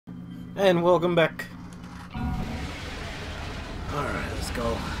And welcome back. Alright, let's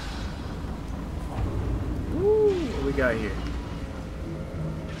go. Woo, what we got here?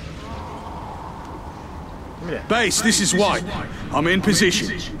 Give me that. Base, this is White. I'm in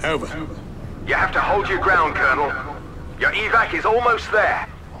position. Over. You have to hold your ground, Colonel. Your evac is almost there.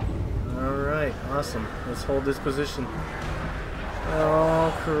 Alright, awesome. Let's hold this position.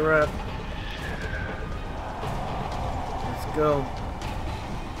 Oh, crap. Let's go.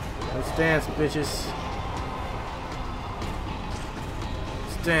 Let's dance, bitches.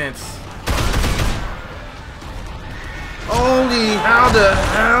 Let's dance. Holy, how the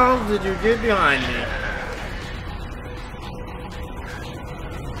hell did you get behind me?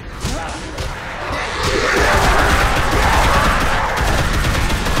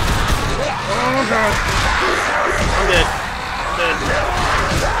 Oh god. I'm dead. I'm dead.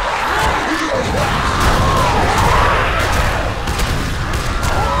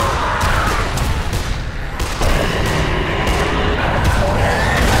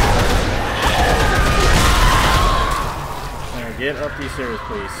 Now get up these stairs,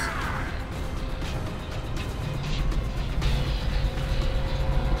 please.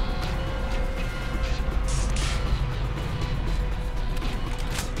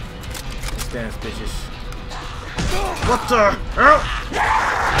 Dance, bitches. What the hell?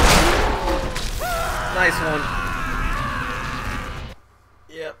 Nice one.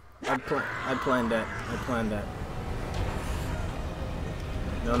 Yep, I planned that. I planned that.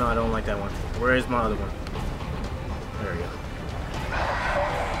 No, I don't like that one. Where is my other one? There we go.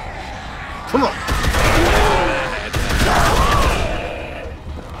 Come on!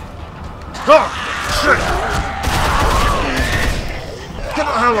 Oh! Shit! Get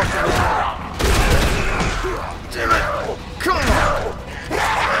the hell off me! Damn it! Come on!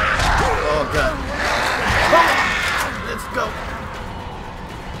 Oh god! Come on! Let's go!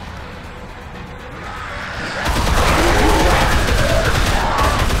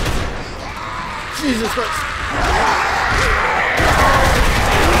 Jesus Christ!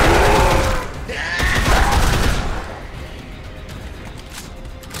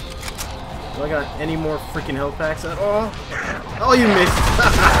 Do I got any more freaking health packs at all? Oh, you missed!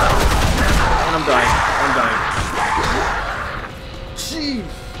 And I'm dying. I'm dying. Jeez.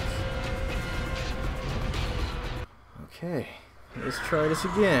 Okay, let's try this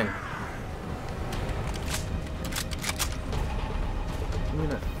again. Give me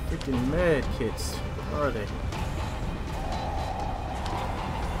that freaking med kits. Where are they?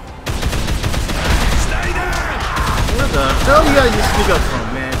 Stay there! Where the hell you guys just sneak up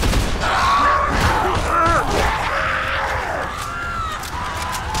from, man?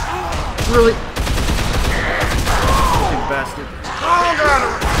 Really? You bastard. Oh god!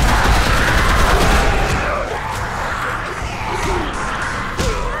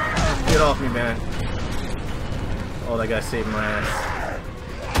 Get off me, man. Oh, that guy saved my ass.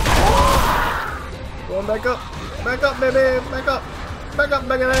 Going back up. Back up, baby. Back up. Back up,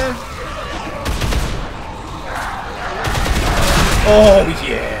 baby. Oh,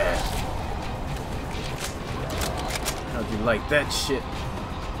 yeah. How'd you like that shit?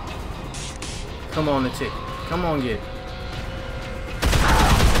 Come on, the tick. Come on, get it.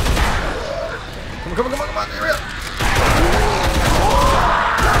 Come on. Here we go.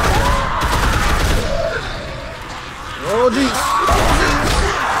 Oh, jeez.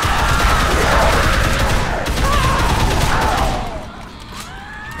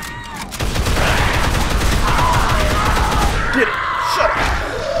 Get it. Shut up.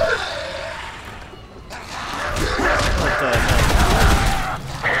 What the hell?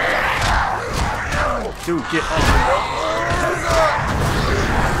 Dude, get off me.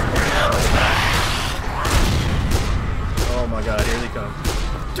 Oh my god, here they come.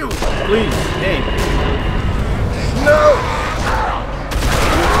 Dude, please, aim. No!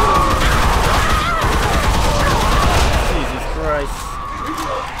 Jesus Christ.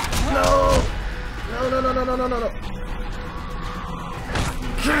 No! No.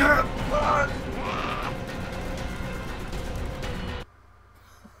 Come on!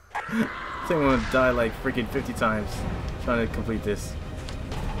 I think I'm gonna die like freaking 50 times trying to complete this.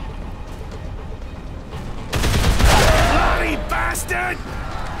 Bloody bastard!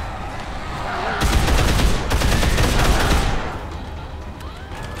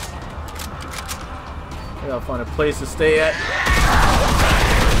 I gotta find a place to stay at.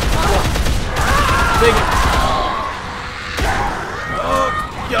 Take it. Oh,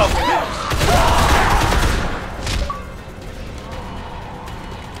 yo.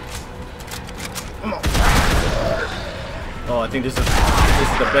 Come on. Oh, I think this is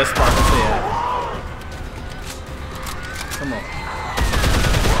the best spot to stay at. Come on.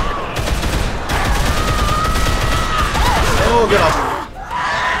 Oh, get off me.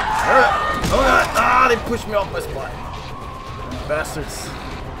 Oh, God. Ah, they pushed me off my spot. Bastards.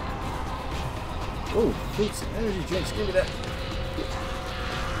 Oh, fruits and energy drinks. Give me that.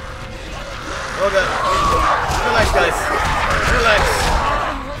 Oh, God. Relax, guys. Relax.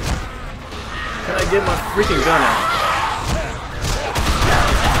 Can I get my freaking gun out?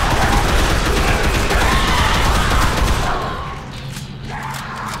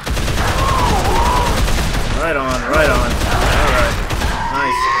 Right on, right on. Alright.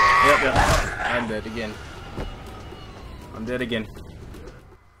 Nice. Yep. I'm dead again. I'm dead again.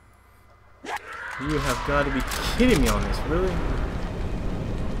 You have got to be kidding me on this, really?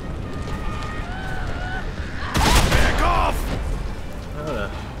 Back off! How the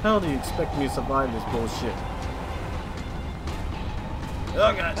hell do you expect me to survive this bullshit?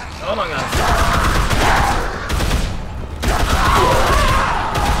 Oh god. Hold on, guys.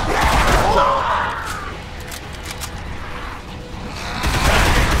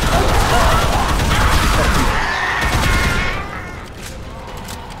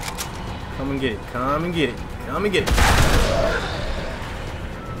 Come and get it. Come and get it. Come and get it.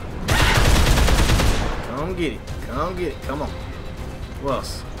 Come get it. Come get it. Come on. Who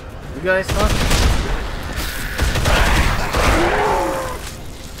else? You guys, huh?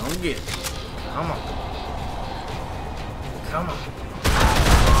 Come get it. Come on. Come on.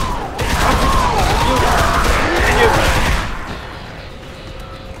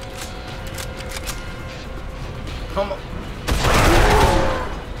 Come on.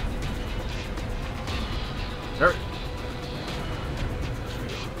 Hurry.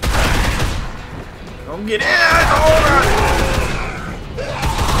 Come get it.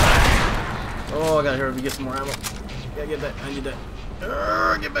 Oh, I gotta hurry up and get some more ammo. Gotta get that. I need that.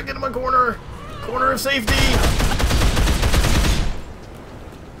 Get back into my corner. Corner of safety.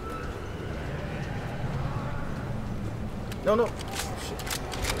 No, no. Oh, shit.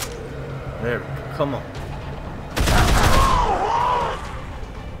 There we go. Come on.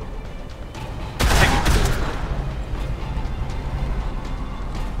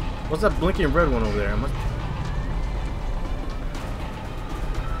 What's that blinking red one over there?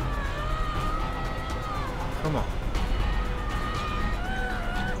 Come on.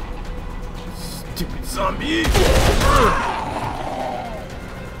 Stupid zombie!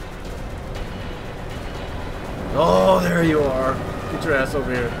 Oh, there you are. Get your ass over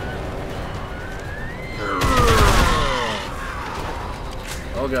here.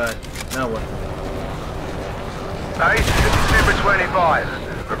 Oh god. Now what? Base, this is December 25.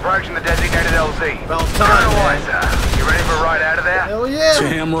 We're approaching the designated LZ. About time, man. Sir. You ready for a ride out of there? Hell yeah!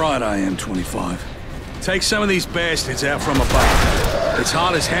 Damn right I am, 25. Take some of these bastards out from above. It's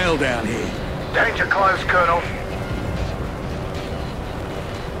hot as hell down here. Danger close, Colonel.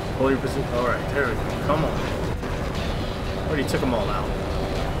 Hold your position. Alright, there we go. Come on. Already took them all out.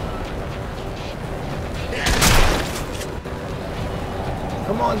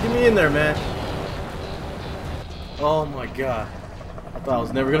 Come on, get me in there, man. Oh my god. I thought I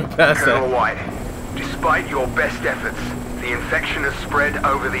was never gonna pass Colonel that. White, despite your best efforts, the infection has spread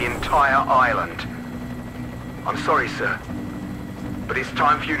over the entire island. I'm sorry, sir, but it's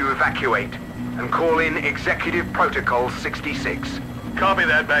time for you to evacuate and call in Executive Protocol 66. Copy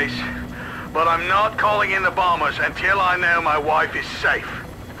that, base. But I'm not calling in the bombers until I know my wife is safe.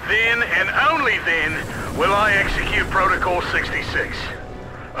 Then, and only then, will I execute Protocol 66.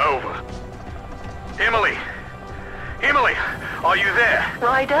 Over. Emily! Emily, are you there?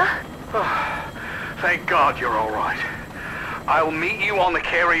 Ryder? Oh, thank God you're all right. I'll meet you on the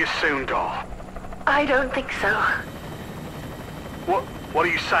carrier soon, doll. I don't think so. What are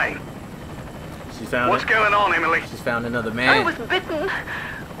you saying? She found What's it. going on, Emily? She's found another I man. was bitten.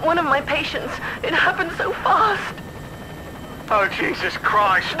 One of my patients. It happened so fast. Oh, Jesus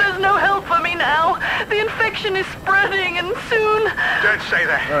Christ. There's no help for me now. The infection is spreading and soon... Don't say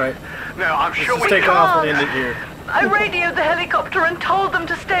that. Alright. No, I'm sure Let's we take can... off and end it here. I radioed the helicopter and told them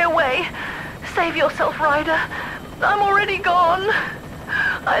to stay away. Save yourself, Ryder. I'm already gone.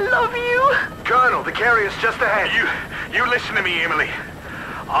 I love you. Colonel, the carrier's just ahead. You listen to me, Emily.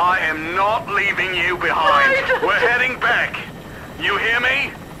 I am not leaving you behind. Ryder. We're heading back. You hear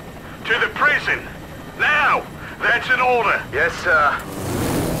me? To the prison. Now! That's an order. Yes, sir.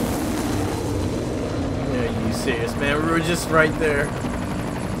 Are you serious, man? We were just right there.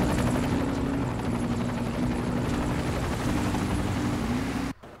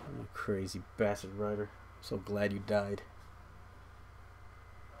 You crazy bastard, Ryder. So glad you died.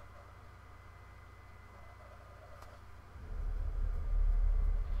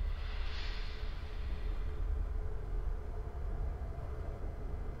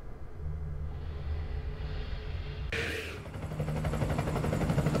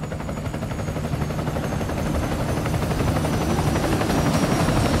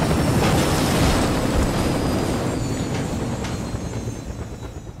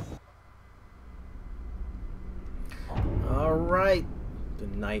 Alright. The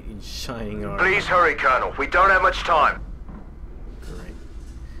knight in shining armor. Please hurry, Colonel. We don't have much time. Great.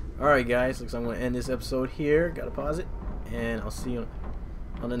 Alright guys, looks like I'm going to end this episode here. Gotta pause it. And I'll see you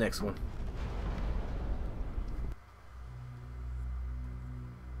on the next one.